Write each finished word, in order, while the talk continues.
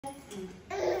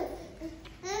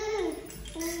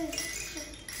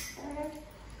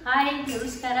Hi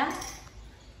ನಮಸ್ಕಾರ.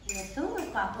 ಇವತ್ತು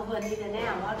ಪಾಪು ಬಂದಿದ್ದಾನೆ.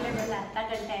 ಅವಾಗಲೇ ಬಂದು ಅರ್ಧ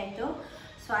ಗಂಟೆ ಆಯಿತು.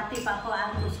 ಸ್ವಾತಿ ಪಾಪು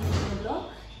ಆಗಿಬಿಟ್ಟು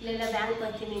ಇಲ್ಲೆಲ್ಲ ಬ್ಯಾಂಕ್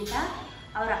ಬರ್ತೀನಿ ಅಂತ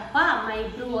ಅವ್ರ ಅಪ್ಪ ಅಮ್ಮ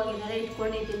ಇಬ್ಬರು ಹೋಗಿದ್ದಾರೆ.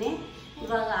 ಇಟ್ಕೊಂಡಿದ್ದೀನಿ.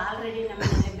 ಇವಾಗ ಆಲ್ರೆಡಿ ನಮ್ಮ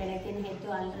ಮನೆ ಬೆಳಗ್ಗೆ ಎದ್ದು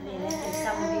ಆಲ್ರೆಡಿ ಎಲ್ಲ ಕೆಲಸ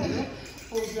ಮುಗಿದು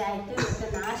ಪೂಜೆ ಆಯಿತು.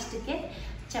 ಇವತ್ತು ನಾಷ್ಟಕ್ಕೆ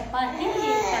ಚಪಾತಿ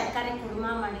ತರಕಾರಿ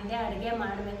ಕುರ್ಮಾ ಮಾಡಿದ್ದೆ. ಅಡುಗೆ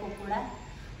ಮಾಡಬೇಕು ಕೂಡ.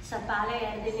 ಸ್ವಲ್ಪ ಆಲೇ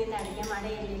 2 ದಿನದಿಂದ ಅಡುಗೆ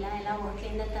ಮಾಡೇ ಇರಲಿಲ್ಲ. ಎಲ್ಲ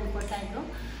ಹೋಟ್ಲಿಂದ ತಂದುಕೊಟ್ಟಾಯಿತು.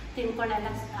 ತಿನ್ಕೊಂಡೆಲ್ಲ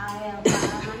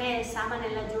ಮನೆ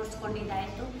ಸಾಮಾನೆಲ್ಲ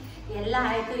ಜೋಡಿಸ್ಕೊಂಡಿದ್ದಾಯಿತು. ಎಲ್ಲ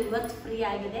ಆಯಿತು. ಇವತ್ತು ಫ್ರೀ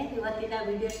ಆಗಿದೆ. ಇವತ್ತಿಂದ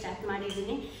ವೀಡಿಯೋ ಸ್ಟಾರ್ಟ್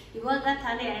ಮಾಡಿದ್ದೀನಿ. ಇವಾಗ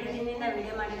ತಾನೇ 2 ದಿನದಿಂದ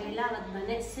ವೀಡಿಯೋ ಮಾಡಿರಲಿಲ್ಲ. ಅವತ್ತು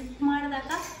ಮನೆ ಶಿಫ್ಟ್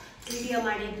ಮಾಡಿದಾಗ ವೀಡಿಯೋ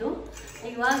ಮಾಡಿದ್ದು.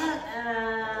 ಇವಾಗ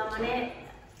ಮನೆ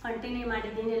ಕಂಟಿನ್ಯೂ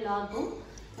ಮಾಡಿದ್ದೀನಿ ಲಾಗು.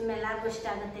 ನಿಮ್ಮೆಲ್ಲರಿಗೂ ಇಷ್ಟ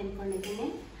ಆಗುತ್ತೆ ಅಂದ್ಕೊಂಡಿದ್ದೀನಿ.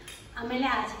 ಆಮೇಲೆ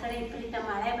ಆಚೆ ಕಡೆ ವಿಪರೀತ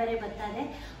ಮಳೆ ಬೇರೆ ಬರ್ತದೆ.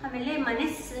 ಆಮೇಲೆ ಮನೆ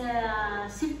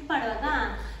ಶಿಫ್ಟ್ ಮಾಡುವಾಗ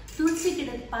ತುಳಸಿ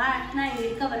ಗಿಡದ ಪಾಟ್ನ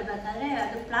ಹಿಡ್ಕೊಬರ್ಬೇಕಾದ್ರೆ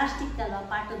ಅದು ಪ್ಲಾಸ್ಟಿಕ್ ಅಲ್ವಾ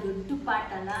ಪಾಟು, ದೊಡ್ಡ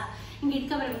ಪಾಟ್ ಅಲ್ಲ. ಹಿಂಗೆ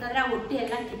ಹಿಡ್ಕೊಬರ್ಬೇಕಾದ್ರೆ ಆ ಹೊಟ್ಟೆ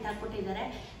ಎಲ್ಲ ಕಿತ್ತಾಕ್ಬಿಟ್ಟಿದ್ದಾರೆ.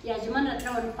 ಯಜಮಾನ್ರ ಹತ್ರ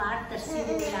ಒಂದು ಪಾಟ್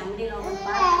ತರಿಸಿದ್ದೀನಿ. ಅಂಗಡಿలో ಒಂದು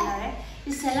ಪಾಟ್ ಇದ್ದಾರೆ.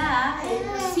 ಇಷ್ಟೆಲ್ಲ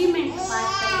ಸಿಮೆಂಟ್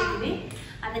ಪಾಟ್ ತಂದಿದ್ದೀವಿ.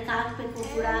 ಅದಕ್ಕೆ ಹಾಕ್ಬೇಕು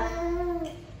ಕೂಡ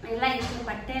ಎಲ್ಲ. ಇಷ್ಟು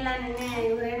ಬಟ್ಟೆ ಎಲ್ಲ ನೆನ್ನೆ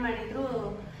ಇವ್ರೇನು ಮಾಡಿದ್ರು,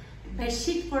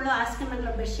 ಬೆಡ್ಶೀಟ್ಗಳು ಹಾಸಿಗೆ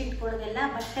ಮೇಲೆ ಬೆಡ್ಶೀಟ್ಗಳಿಗೆಲ್ಲ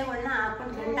ಬಟ್ಟೆಗಳನ್ನ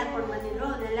ಹಾಕೊಂಡು ಗಂಟು ಹಾಕೊಂಡು ಬಂದಿದ್ರು.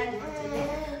 ಅದೆಲ್ಲ ಜೋಡಿಸಿದೆ.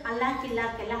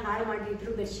 ಅಲ್ಲಾಕಿಲ್ಲಾಕೆಲ್ಲ ಹಾಳು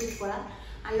ಮಾಡಿದ್ರು ಬೆಡ್ಶೀಟ್ಗಳ.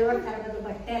 ಅಲ್ಲಿ ನೋಡ್ತಾ ಇರ್ಬೋದು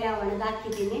ಬಟ್ಟೆ ಎಲ್ಲ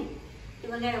ಒಣಗಾಕಿದ್ದೀನಿ.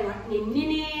 ಇವಾಗ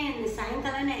ನಿನ್ನೆನೇ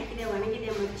ಸಾಯಂಕಾಲನೇ ಹಾಕಿದೆ, ಒಣಗಿದೆ.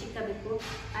 ಮುಚ್ಚಿಕ್ಕಬೇಕು.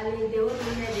 ಅಲ್ಲಿ ದೇವ್ರ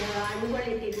ಮುಂದೆ ಹಣ್ಣುಗಳು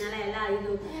ಇಟ್ಟಿದ್ನಲ್ಲ ಎಲ್ಲ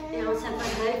ಇದು ಸ್ವಲ್ಪ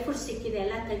ಡ್ರೈ ಫ್ರೂಟ್ಸ್ ಸಿಕ್ಕಿದೆ,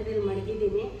 ಎಲ್ಲ ತೆಗೆದು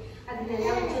ಮಡಗಿದ್ದೀನಿ. ಅದನ್ನೆಲ್ಲ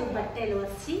ಒಂಚೂರು ಬಟ್ಟೆಯಲ್ಲಿ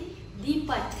ಒರೆಸಿ ದೀಪ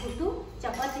ಹಚ್ಬಿಟ್ಟು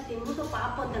ಚಪಾತಿ ತಿಂದ್ಬಿಟ್ಟು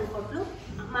ಪಾಪ ತಂದ್ಕೊಟ್ಲು.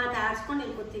 ಮಾತಾಡ್ಸ್ಕೊಂಡು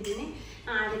ಇಲ್ಲಿ ಕೂತಿದ್ದೀನಿ.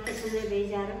 ಅದಕ್ಕೆ ಸುಮ್ಮನೆ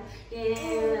ಬೇಜಾರು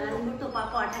ಅಂದ್ಬಿಟ್ಟು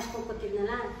ಪಾಪ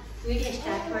ಆಟಾಡ್ಸ್ಕೊತಿದ್ನಲ್ಲ. ವೀಡಿಯೋ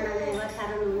ಸ್ಟಾರ್ಟ್ ಮಾಡೋಣ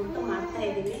ಇವತ್ತಾರು ನೋಡ್ಬಿಟ್ಟು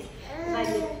ಮಾಡ್ತಾಯಿದ್ದೀನಿ.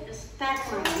 ಬನ್ನಿ ಸ್ಟಾರ್ಟ್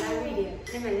ಮಾಡೋಣ ವೀಡಿಯೋ.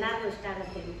 ನಿಮ್ಮೆಲ್ಲರಿಗೂ ಇಷ್ಟ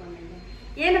ಆಗುತ್ತೆ ಅಂದ್ಕೊಂಡಿದ್ದೆ.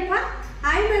 ಏನಪ್ಪ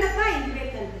ಹಾಯ್ ಮೇಡಪ್ಪ ಇದು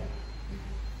ಬೇಕಂದ್ರೆ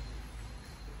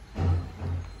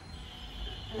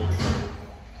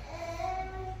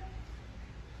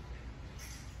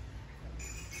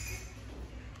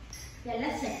ಎಲ್ಲ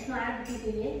ಸೆಟ್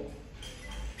ಮಾಡಿಬಿಟ್ಟಿದ್ದೀವಿ.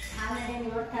 ಆಮೇಲೆ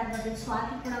ನೋಡ್ತಾ ಇರ್ಬೋದು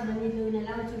ಸ್ವಾತಿ ಕೂಡ ಬಂದಿದ್ದು. ಇವನ್ನೆಲ್ಲ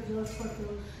ಒಂಚೂರು ಜೋಡಿಸ್ಕೊಟ್ಟು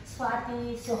ಸ್ವಾತಿ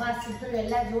ಸುಹಾಸ್ ಇಬ್ಬರು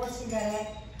ಎಲ್ಲ ಜೋಡಿಸಿದ್ದಾರೆ.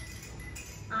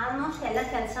 ಆಲ್ಮೋಸ್ಟ್ ಎಲ್ಲ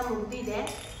ಕೆಲಸ ಮುಗಿದಿದೆ.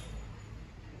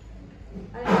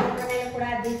 ಮನೆಯಲ್ಲಿ ಕೂಡ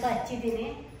ದೀಪ ಹಚ್ಚಿದ್ದೀನಿ.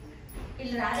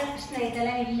 ಇಲ್ಲಿ ರಾಧಾಕೃಷ್ಣ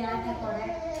ಇದೆಲ್ಲ ಇಲ್ಲಿ ಹಾಕೋಡೆ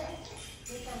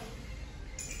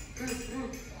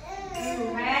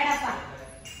ಬೇಡಪ್ಪ.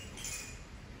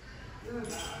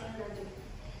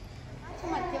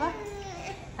 ಮಾಡ್ತೀವ?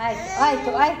 ಆಯ್ತು ಆಯ್ತು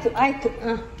ಆಯ್ತು ಆಯ್ತು.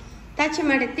 ತಾಚಿ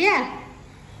ಮಾಡಿರ್ತೀಯಾ?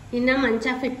 ಇನ್ನೂ ಮಂಚ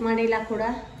ಫಿಟ್ ಮಾಡಿಲ್ಲ ಕೂಡ.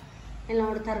 ಎಲ್ಲ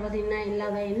ನೋಡ್ತಾ ಇರ್ಬೋದು. ಇನ್ನೂ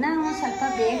ಇಲ್ಲವೇ, ಇನ್ನೂ ಸ್ವಲ್ಪ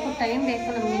ಬೇಕು, ಟೈಮ್ ಬೇಕು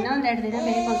ನಮ್ಗೆ. ಇನ್ನೂ ಒಂದು 2 ದಿನ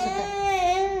ಬೇಕು ಅನ್ಸುತ್ತೆ.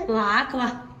 ಹಾಕುವ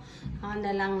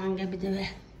ಅವನ್ನೆಲ್ಲ ಹಂಗೆ ಬಿದ್ದಿವೆ.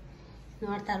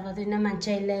 ನೋಡ್ತಾ ಇರ್ಬೋದು. ಇನ್ನೂ ಮಂಚ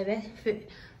ಇಲ್ಲೇ ಇವೆ,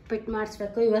 ಫಿಟ್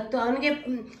ಮಾಡಿಸ್ಬೇಕು. ಇವತ್ತು ಅವನಿಗೆ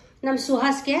ನಮ್ಮ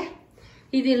ಸುಹಾಸ್ಗೆ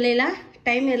ಇದಿರಲಿಲ್ಲ,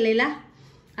 ಟೈಮ್ ಇರಲಿಲ್ಲ.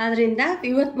 ಆದ್ದರಿಂದ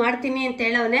ಇವತ್ತು ಮಾಡ್ತೀನಿ ಅಂತ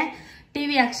ಹೇಳವನೇ. ಟಿ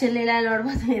ವಿ ಹಾಕ್ಸಿರ್ಲಿಲ್ಲ,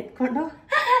 ನೋಡ್ಬೋದು ಎತ್ಕೊಂಡು.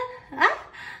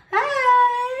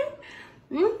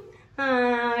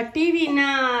 ಟಿ ವಿನ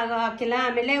ಹಾಕಿಲ್ಲ.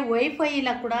 ಆಮೇಲೆ ವೈಫೈ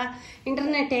ಇಲ್ಲ ಕೂಡ,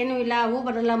 ಇಂಟರ್ನೆಟ್ ಏನೂ ಇಲ್ಲ, ಅವು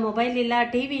ಬರೋಲ್ಲ, ಮೊಬೈಲ್ ಇಲ್ಲ,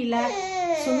 ಟಿ ವಿ ಇಲ್ಲ.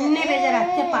 ಸುಮ್ಮನೆ ಬೇಜಾರು.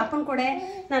 ಅತ್ತೆ ಪಾಪನ ಕೂಡ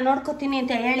ನಾನು ನೋಡ್ಕೊತೀನಿ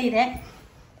ಅಂತ ಹೇಳಿದೆ,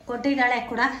 ಕೊಟ್ಟಿದ್ದಾಳೆ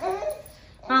ಕೂಡ.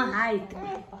 ಹಾಂ ಆಯಿತು.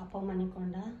 ಪಾಪ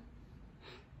ಮನಿಕೊಂಡ.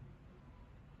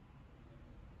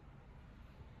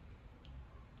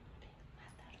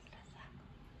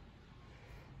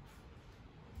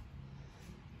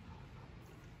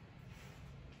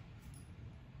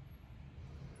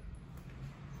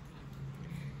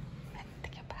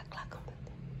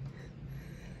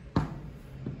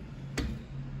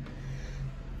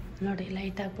 ನೋಡಿ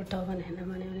ಲೈಟ್ ಹಾಕ್ಬಿಟ್ಟು ಹೋಗೋಣ ನಮ್ಮ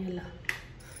ಮನೆಯವನೆಲ್ಲ.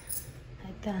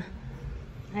 ಆಯಿತಾ?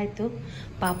 ಆಯಿತು.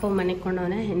 ಪಾಪ ಮನೆಗೆ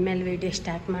ಕೊಂಡವನೆ. ಇನ್ಮೇಲೆ ವೀಡಿಯೋ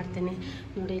ಸ್ಟಾರ್ಟ್ ಮಾಡ್ತೀನಿ.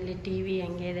 ನೋಡಿ ಇಲ್ಲಿ ಟಿ ವಿ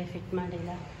ಹೆಂಗೆ ಇದೆ, ಫಿಟ್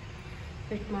ಮಾಡಿಲ್ಲ,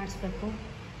 ಫಿಟ್ ಮಾಡಿಸ್ಬೇಕು.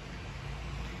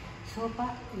 ಸೋಫಾ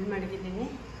ಇದು ಮಾಡಿದ್ದೀನಿ.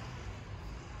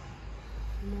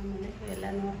 ಆಮೇಲೆ ಎಲ್ಲ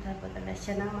ನೋಡ್ತಾ ಇರ್ಬೋದಲ್ಲ,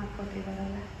 ಚೆನ್ನಾಗಿ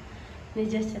ಮಾಡ್ಕೊಟ್ಟಿದ್ದಾರಲ್ಲ,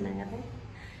 ನಿಜ ಚೆನ್ನಾಗದೆ.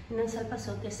 ಇನ್ನೊಂದು ಸ್ವಲ್ಪ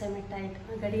ಸೋಕೆ ಸೆಮೆಂಟ್ ಆಯಿತು.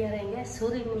 ಗಡಿಯಾರ ಹೆಂಗೆ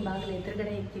ಸೂರ್ಯನ ಬಾಗಿಲು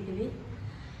ಎದುರುಗಡೆ ಇಕ್ಕಿದ್ದೀವಿ.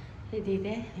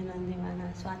 ಇದಿದೆ. ಇನ್ನೊಂದು ದಿವಾನ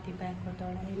ಸ್ವಾತಿ ಬ್ಯಾಗ್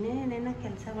ಕೊಟ್ಟವಳೆ. ಇನ್ನೇನೇನೋ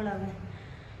ಕೆಲಸಗಳವೆ.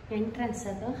 ಎಂಟ್ರೆನ್ಸ್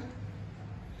ಅದು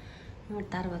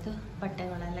ನೋಡ್ತಾ ಇರ್ಬೋದು.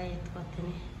 ಬಟ್ಟೆಗಳೆಲ್ಲ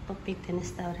ಎತ್ಕೊತೀನಿ. ಪಪ್ಪಿಗೆ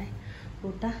ತಿನ್ನಿಸ್ತಾವ್ರೆ.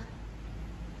 ಊಟ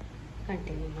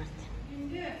ಕಂಟಿನ್ಯೂ ಮಾಡ್ತೀನಿ.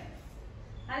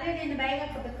 ಅದೇ ನಿನ್ನ ಬ್ಯಾಗ್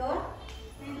ಹಾಕೋಬೇಕು.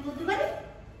 ಬುದ್ಧಿ ಬನ್ನಿ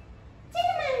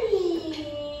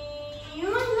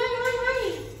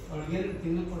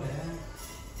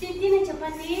ತಿಂತೀನಿ.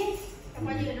 ಚಪಾತಿ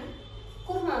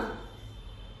ಕುರ್ಮಾ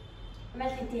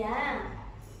ಆಮೇಲೆ ತಿಂತೀಯಾ?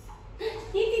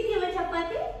 ನೀನು ತಿಂತೀಯಲ್ಲ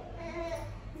ಚಪಾತಿ?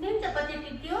 ನೀನು ಚಪಾತಿ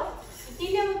ತಿಂತೀಯೋ?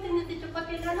 ನೀನೇ ತಿಂದಿದ್ದಿ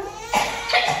ಚಪಾತಿ ನಾನು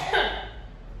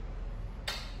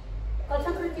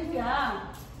ಕಲ್ಸಕ್ರೆ ತಿಂತೀಯಾ?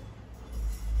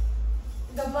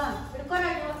 ಗಬ್ಬ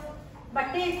ಹಿಡ್ಕೊರಾಜು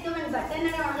ಬಟ್ಟೆ ಇತ್ತು ನಾನು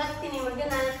ಬಟ್ಟೆನೇ ಒಣಗಿಸ್ತೀನಿ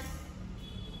ಮಗನ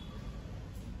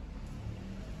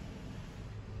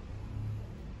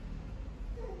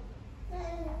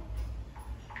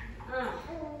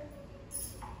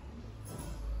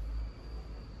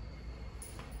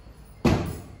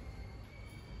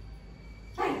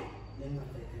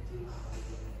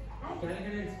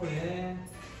ಕೆಳಗಡೆ ಇಟ್ಕೊಳ್ಳಿ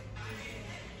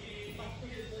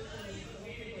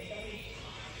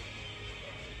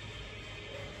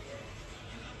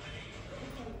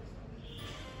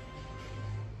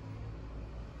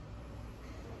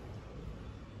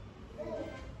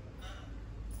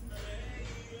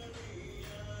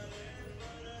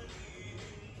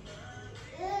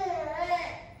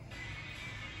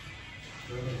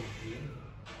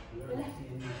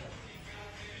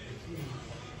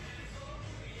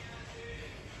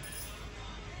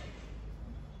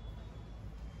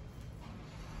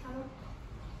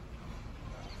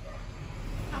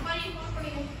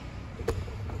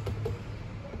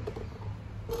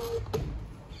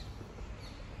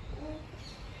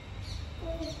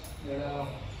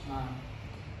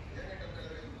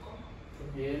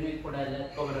ಏನು ಕೂಡ ಎಲ್ಲ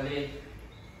ಎತ್ಕೊಬರಲಿ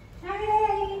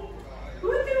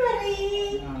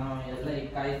ಎಲ್ಲ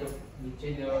ಇಕ್ಕಾಯ್ತು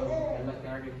ಇಚ್ಚಿದ್ದು ಎಲ್ಲ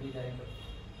ಕ್ಯಾರೆಟ್ ಇಟ್ಟಿದ್ದಾಯ್ತು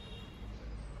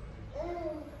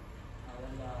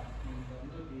ಅವೆಲ್ಲ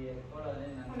ನಿಮ್ದೊಂದು ಎತ್ಕೊಳ್ಳೋದೇ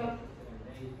ನನಗೆ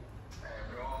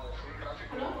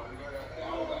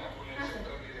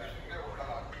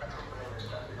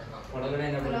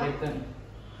ಒಳಗಡೆಯಿಂದ ಬರ್ಬೇಕು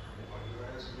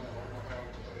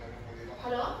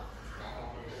ಹಲೋ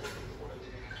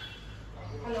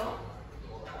ಹಲೋ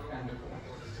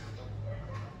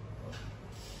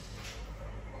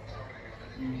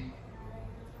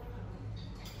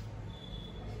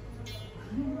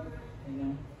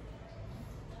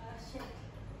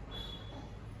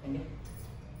ಹೆಂಗೆ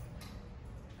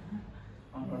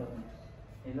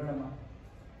ಎಲ್ಲೋಡಮ್ಮ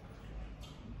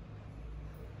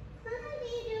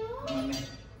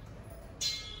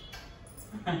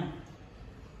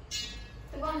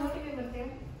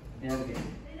ಯಾರಿಗೆ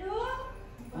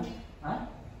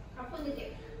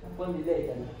ಅಪ್ಪಂದಿದೆ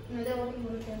ಆಯ್ತಲ್ಲ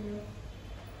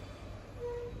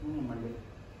ಮಾಡಲಿ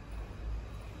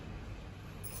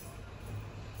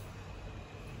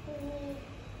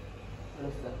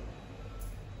ಕಳಿಸ್ತಾ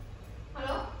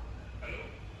ಹಲೋ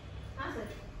ಹಾಂ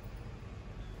sir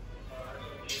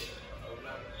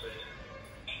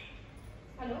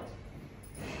hello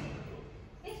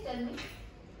S tell me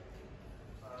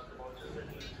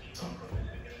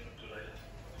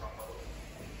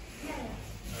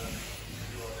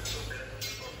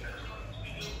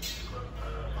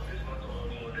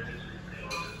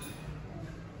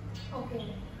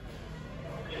Okay.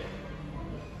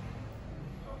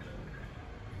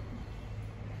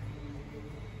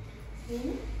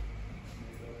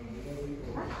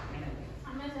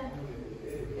 Amazon.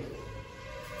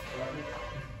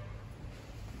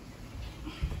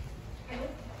 Hello.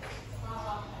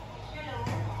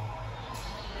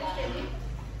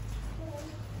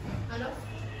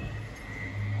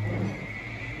 Hello.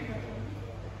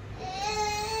 Please tell me.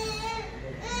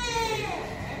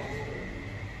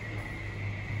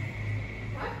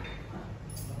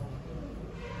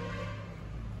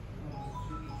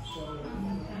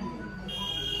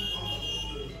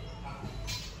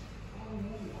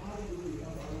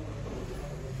 Hello.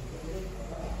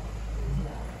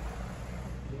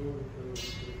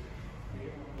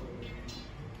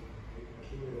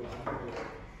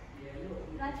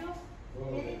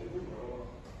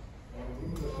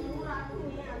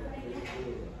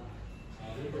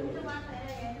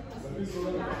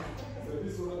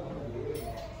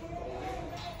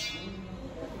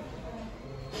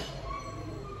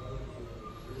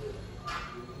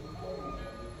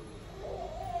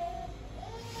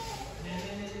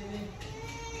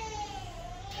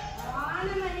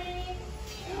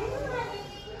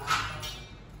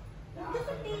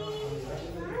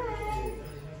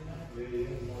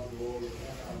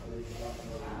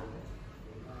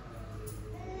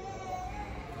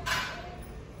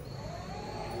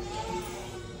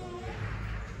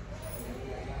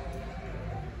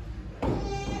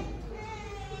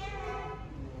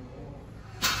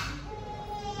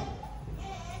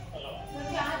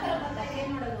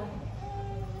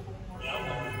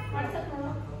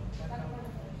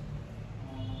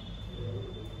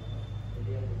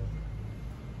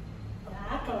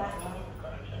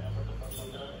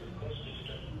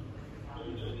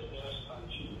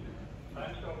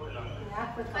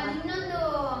 ಇನ್ನೊಂದು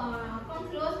ಅಕೌಂಟ್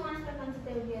ಕ್ಲೋಸ್ ಮಾಡಿಸ್ಬೇಕು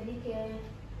ಅನ್ಸುತ್ತೆ ಇವ್ರಿಗೆ, ಅದಕ್ಕೆ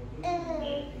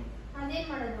ಅದೇನ್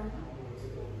ಮಾಡೋದು?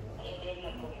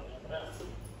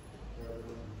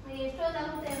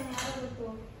 ಎಷ್ಟೊತ್ತಾಗುತ್ತೆ ಯಾರೋ ಗೊತ್ತು.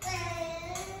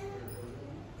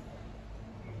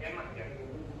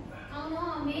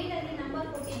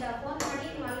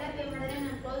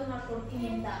 ಕೊಡ್ತೀನಿ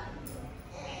ಅಂತ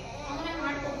ಅವನೇ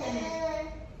ಮಾಡ್ಕೊಡ್ತಾನೆ.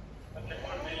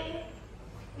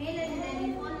 ಮೇಲಿದೆ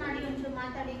ನೀನು ಫೋನ್ ಮಾಡಿ ಒಂಚೂರು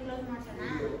ಮಾತಾಡಿ ಕ್ಲೋಸ್ ಮಾಡ್ಸೋಣ.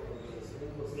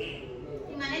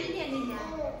 ನಿಮ್ಮ ಮನೇಲಿದೆಯಾ ಎಲ್ಲಿದ್ಯಾ?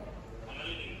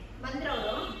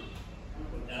 ಬಂದ್ರವರು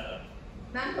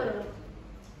ಬ್ಯಾಂಕವರು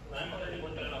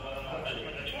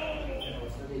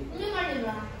ಇನ್ನೂ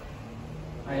ಮಾಡಿಲ್ವಾ?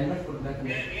 ಹೆಲ್ಮೆಟ್ ಕೊಡ್ಬೇಕು.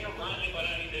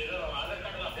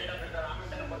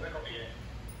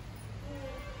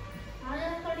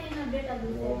 ಆಧಾರ್ ಕಾರ್ಡ್ ಏನು ಅಪ್ಡೇಟ್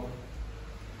ಆಗುತ್ತೆ?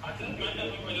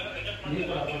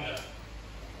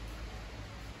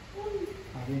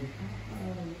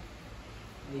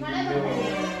 ಮಳೆ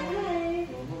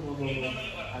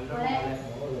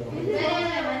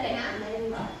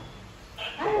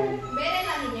ಬೇರೆ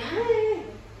ನಾನಿದ್ಯಾ?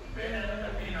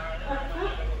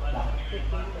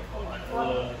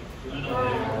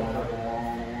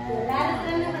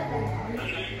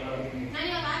 ನಾನು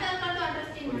ಇವಾಗ ಆಧಾರ್ ಕಾರ್ಡ್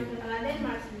ಅಡ್ರೆಸ್ ಚೇಂಜ್ ಮಾಡ್ಬೇಕಲ್ಲ, ಅದೇನು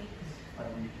ಮಾಡಿಸ್ತೀನಿ.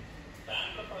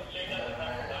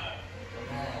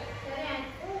 ಸರಿ ಆಯ್ತು.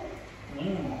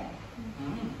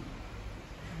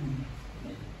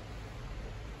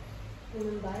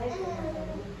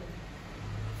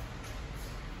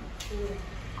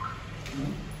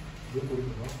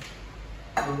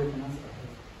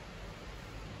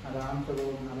 आराम से लोग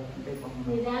 4 घंटे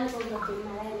निदान को करते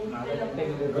हैं 4 घंटे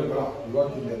के लिए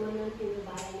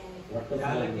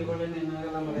ಯಾಲಕ್ಕಿ ಗೋಡೆ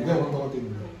ಏನಾಗಲ್ಲ ಮನೆ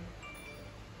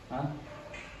ಹಾಂ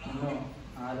ಇನ್ನು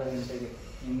 6 ಗಂಟೆಗೆ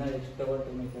ಇನ್ನೂ ಎಷ್ಟು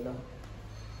ತಗೋತೀನಿ ಕೇಳ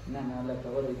ಇನ್ನೂ 4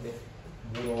 ಅವರ್ ಐತೆ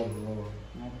 4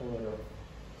 ಅವರ್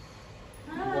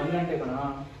 1 ಗಂಟೆ ಕಣ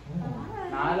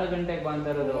 4 ಗಂಟೆಗೆ ಬಂತ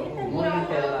ಇರೋದು 3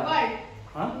 ಗಂಟೆ ಅಲ್ಲ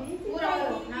ಹಾಂ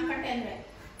 4 ಗಂಟೆ ಅಂದರೆ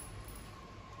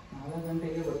 4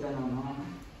 ಗಂಟೆಗೆ ಬರ್ತಾನೆ ಅವನು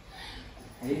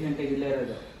 5 ಗಂಟೆಗೆ ಇಲ್ಲೇ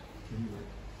ಇರೋದು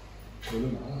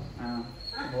ಹಾಂ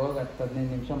ಹೋಗಿ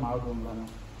 10-15 ನಿಮಿಷ ಮಾಡ್ಕೊಂಡು ನಾನು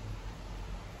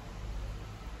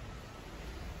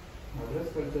ಅಡ್ರೆಸ್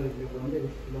ಕಳ್ಸೋದಿಲ್ಲ ಬಂದು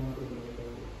ಎಷ್ಟು ಕಿಲೋಮೀಟ್ರ್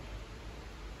ಬರಬೇಕಾಗುತ್ತೆ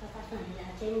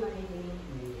ಚೇಂಜ್ ಮಾಡಿದ್ದೀನಿ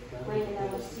ಮೈಯೆಲ್ಲ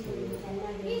ಒರೆಸಿದ್ದೀನಿ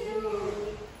ಚೆನ್ನಾಗಿ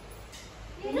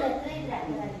ಇಲ್ಲ ಹತ್ರ ಇದ್ರೆ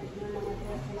ನಮ್ಮ ಹತ್ರ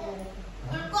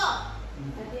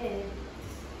ಅದೇ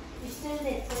ಇಷ್ಟೊಂದು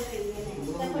ಹೆಚ್ಚಿಗೆ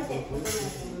ಇಷ್ಟಪಟ್ಟು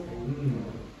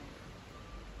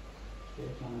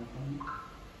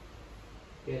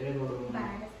ಕೆರೆ ರೋಡು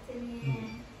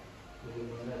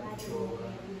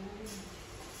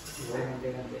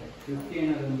ಫಿಫ್ಟಿ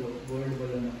ಏನದೊಂದು ಗೋಲ್ಡ್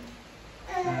ಬಲೂನ್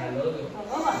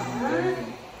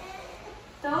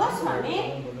ಸ್ವಾಮಿ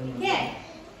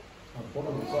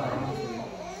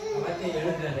ಅವತ್ತೇ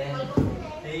ಹೇಳಿದ್ರೆ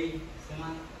ಸುಮಾ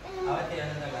ಅವತ್ತೇ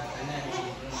ಹೇಳಿದಾಗ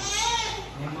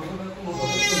ನಿಮ್ಮ ಮಗು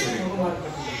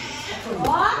ಮಾಡ್ಕೊಟ್ಟಿದ್ದೀನಿ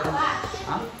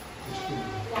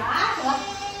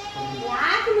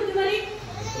ಯಾಕೆ ಮುದ್ದು ಮರಿ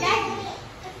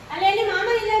ಅಲ್ಲಿ ಮಾಮ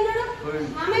ಇಲ್ಲ ನೋಡು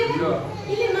ಮಾಮ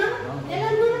ಇಲ್ಲಿ ಮಾಮ ಎಲ್ಲ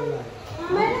ನೋಡು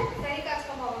ಮಾಮ ಕೈ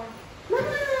ಕಾಸ್ಕೊಂಬೋಣ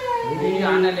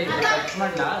ಆನಲ್ಲೇ ಕಟ್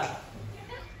ಮಾಡ್ಲಾ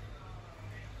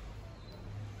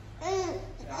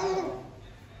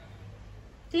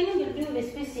ತಿನ್ನು ಬಿಟ್ಟು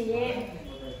ಬಿಸಿ ಬಿಸಿ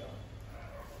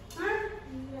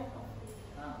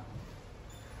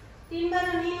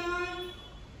ತಿನ್ಬಾರು ನೀನು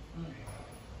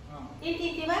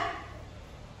ತಿಂತೀವ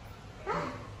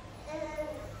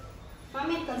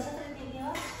ಮಮ್ಮಿ ಕಲ್ಸತ್ರ ತಿಂತೀವ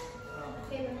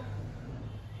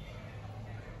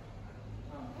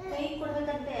ಕೈ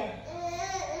ಕೊಡ್ಬೇಕಂತೆ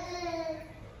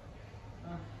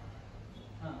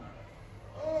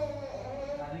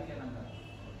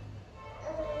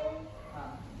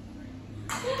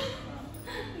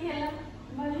ಎಲ್ಲ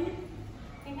ಬಳಿ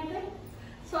ಹೆಂಗಂದ್ರೆ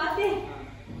ಸ್ವಾತಿ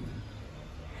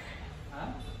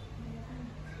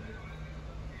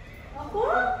ಅಪ್ಪು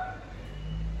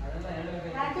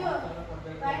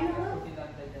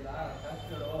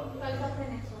ರಾಜು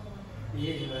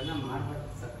ಇವೆಲ್ಲ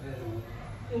ಮಾಡ್ಬಾರ್ದು ಸಕ್ಕರೆ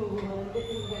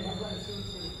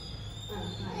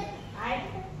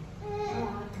ಆಯ್ತು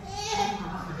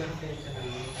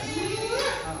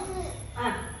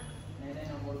నేనే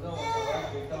ముద్ద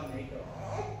బిట్టం నైట్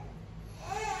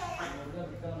ముద్ద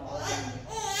బిట్టం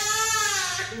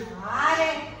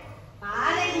ಆರೆ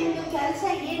ಆರೆ ನಿಂದು ಕೆಲಸ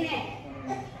ಏನೇ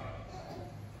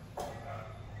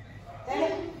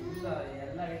ಇಲ್ಲ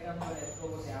ಎಲ್ಲ ಐಟಮ್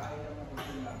ಎತ್ಕೋಬೋದು ಯಾವ ಐಟಮ್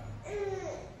ಗೊತ್ತಿಲ್ಲ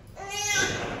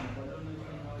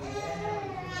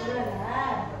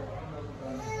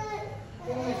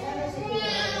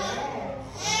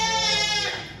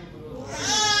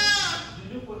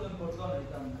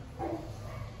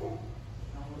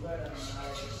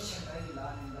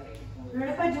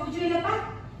ನೋಡಪ್ಪ ಜೂಜು ಇಲ್ಲಪ್ಪ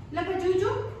ಇಲ್ಲಪ್ಪ ಜೂಜು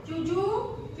ಜೂಜು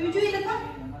ಜೂಜು ಇಲ್ಲಪ್ಪ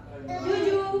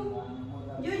ಜೂಜು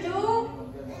ಜೂಜು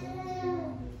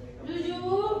ಜೂಜು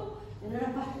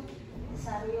ನೋಡಪ್ಪ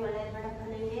ಸರಿ ಒಳ್ಳೆ ಬೇಡಪ್ಪ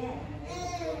ನನಗೆ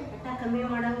ಊಟ ಕಮ್ಮಿ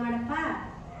ಮಾಡಂಗ್ ಮಾಡಪ್ಪ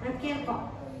ನಾನು ಕೇಳ್ಕೊ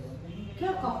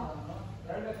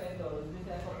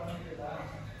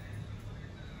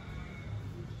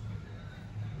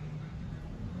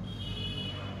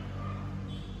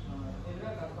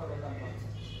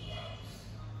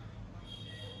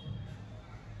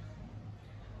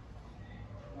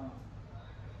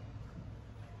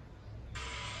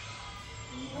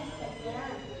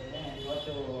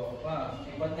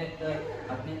 10ನೇ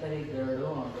ತಾರೀಕು 2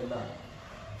 ಅದೆಲ್ಲ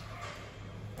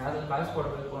ಯಾವ್ದು ಕಾಸು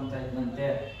ಕೊಡಬೇಕು ಅಂತ ಇದ್ದಂತೆ